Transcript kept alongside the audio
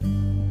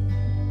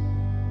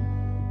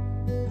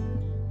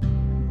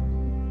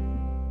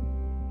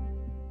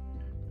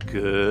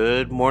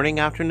Good morning,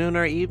 afternoon,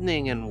 or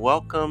evening, and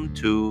welcome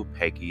to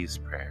Peggy's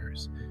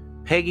Prayers.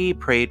 Peggy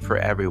prayed for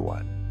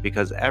everyone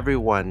because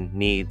everyone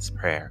needs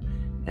prayer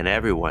and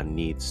everyone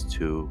needs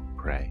to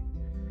pray.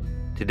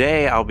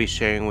 Today, I'll be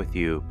sharing with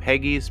you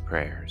Peggy's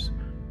Prayers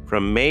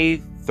from May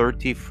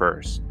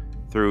 31st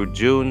through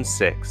June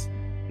 6th,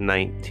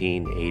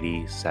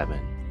 1987.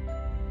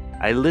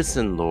 I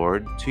listen,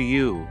 Lord, to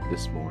you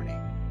this morning.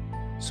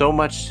 So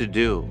much to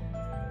do,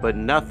 but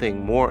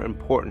nothing more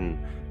important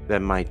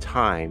than my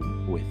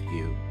time with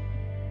you.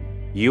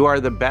 You are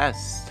the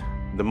best,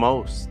 the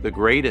most, the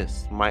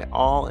greatest, my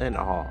all in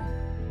all.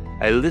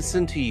 I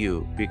listen to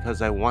you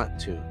because I want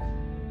to.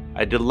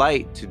 I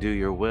delight to do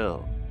your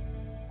will.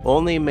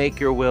 Only make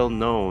your will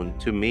known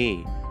to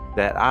me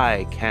that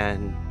I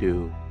can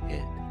do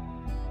it.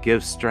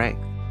 Give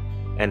strength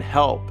and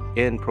help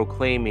in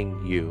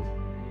proclaiming you.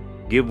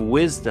 Give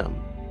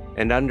wisdom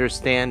and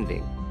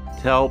understanding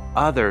to help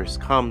others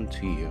come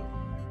to you.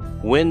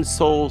 Win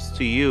souls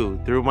to you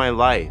through my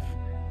life.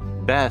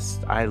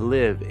 Best I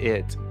live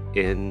it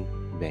in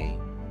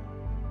vain.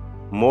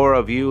 More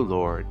of you,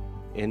 Lord,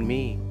 in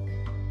me,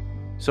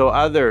 so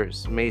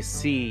others may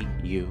see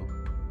you.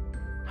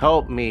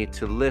 Help me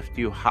to lift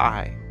you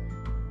high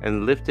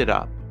and lift it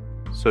up,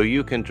 so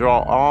you can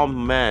draw all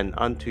men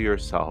unto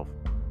yourself.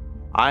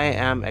 I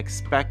am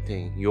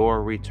expecting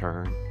your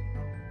return.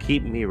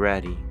 Keep me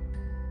ready.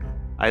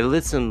 I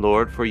listen,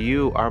 Lord, for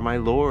you are my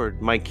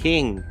Lord, my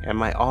King, and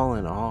my all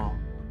in all.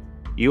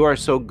 You are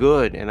so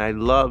good, and I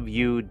love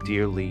you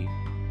dearly.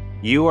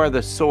 You are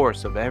the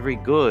source of every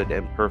good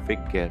and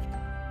perfect gift.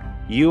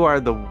 You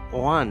are the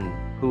one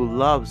who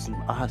loves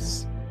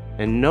us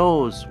and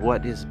knows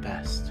what is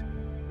best.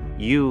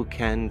 You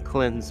can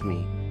cleanse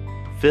me,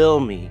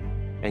 fill me,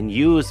 and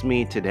use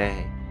me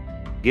today.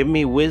 Give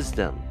me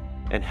wisdom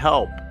and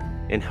help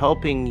in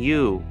helping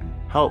you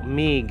help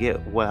me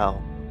get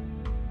well.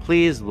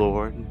 Please,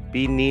 Lord,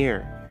 be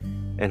near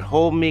and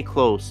hold me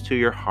close to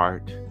your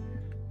heart.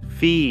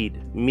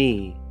 Feed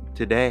me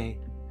today.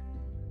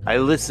 I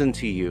listen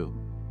to you.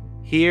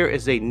 Here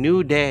is a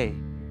new day,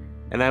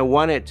 and I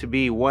want it to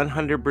be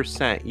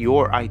 100%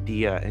 your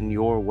idea and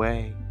your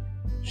way.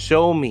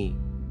 Show me,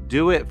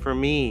 do it for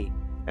me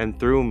and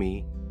through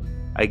me.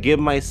 I give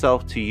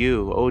myself to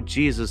you. Oh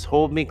Jesus,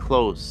 hold me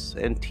close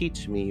and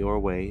teach me your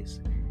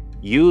ways.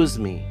 Use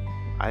me.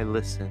 I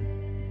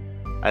listen.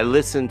 I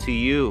listen to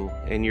you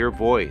and your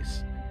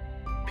voice.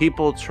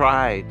 People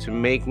try to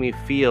make me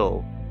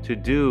feel to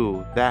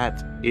do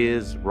that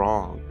is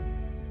wrong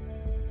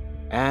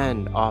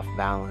and off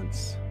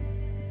balance.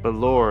 But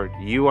Lord,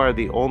 you are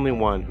the only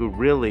one who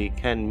really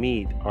can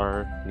meet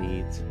our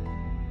needs.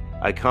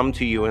 I come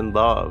to you in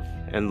love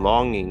and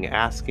longing,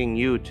 asking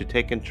you to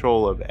take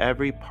control of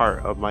every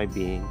part of my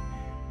being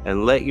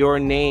and let your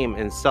name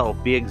and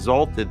self be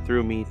exalted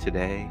through me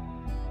today.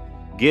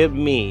 Give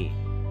me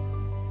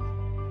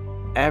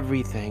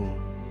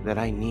everything that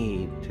I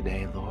need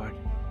today, Lord.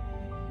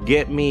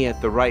 Get me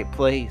at the right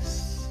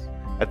place,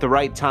 at the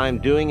right time,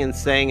 doing and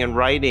saying and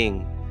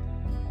writing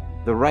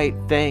the right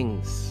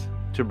things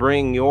to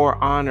bring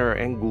your honor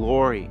and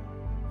glory,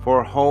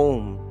 for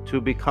home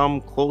to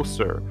become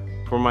closer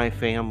for my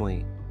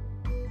family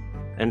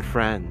and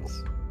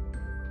friends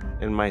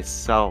and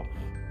myself.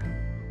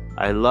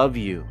 I love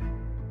you.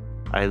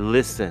 I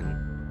listen.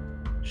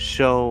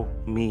 Show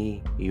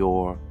me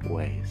your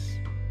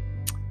ways.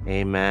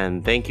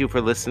 Amen. Thank you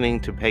for listening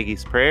to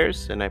Peggy's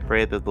Prayers, and I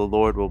pray that the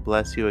Lord will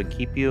bless you and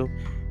keep you,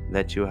 and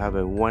that you have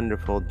a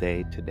wonderful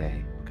day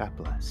today. God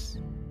bless.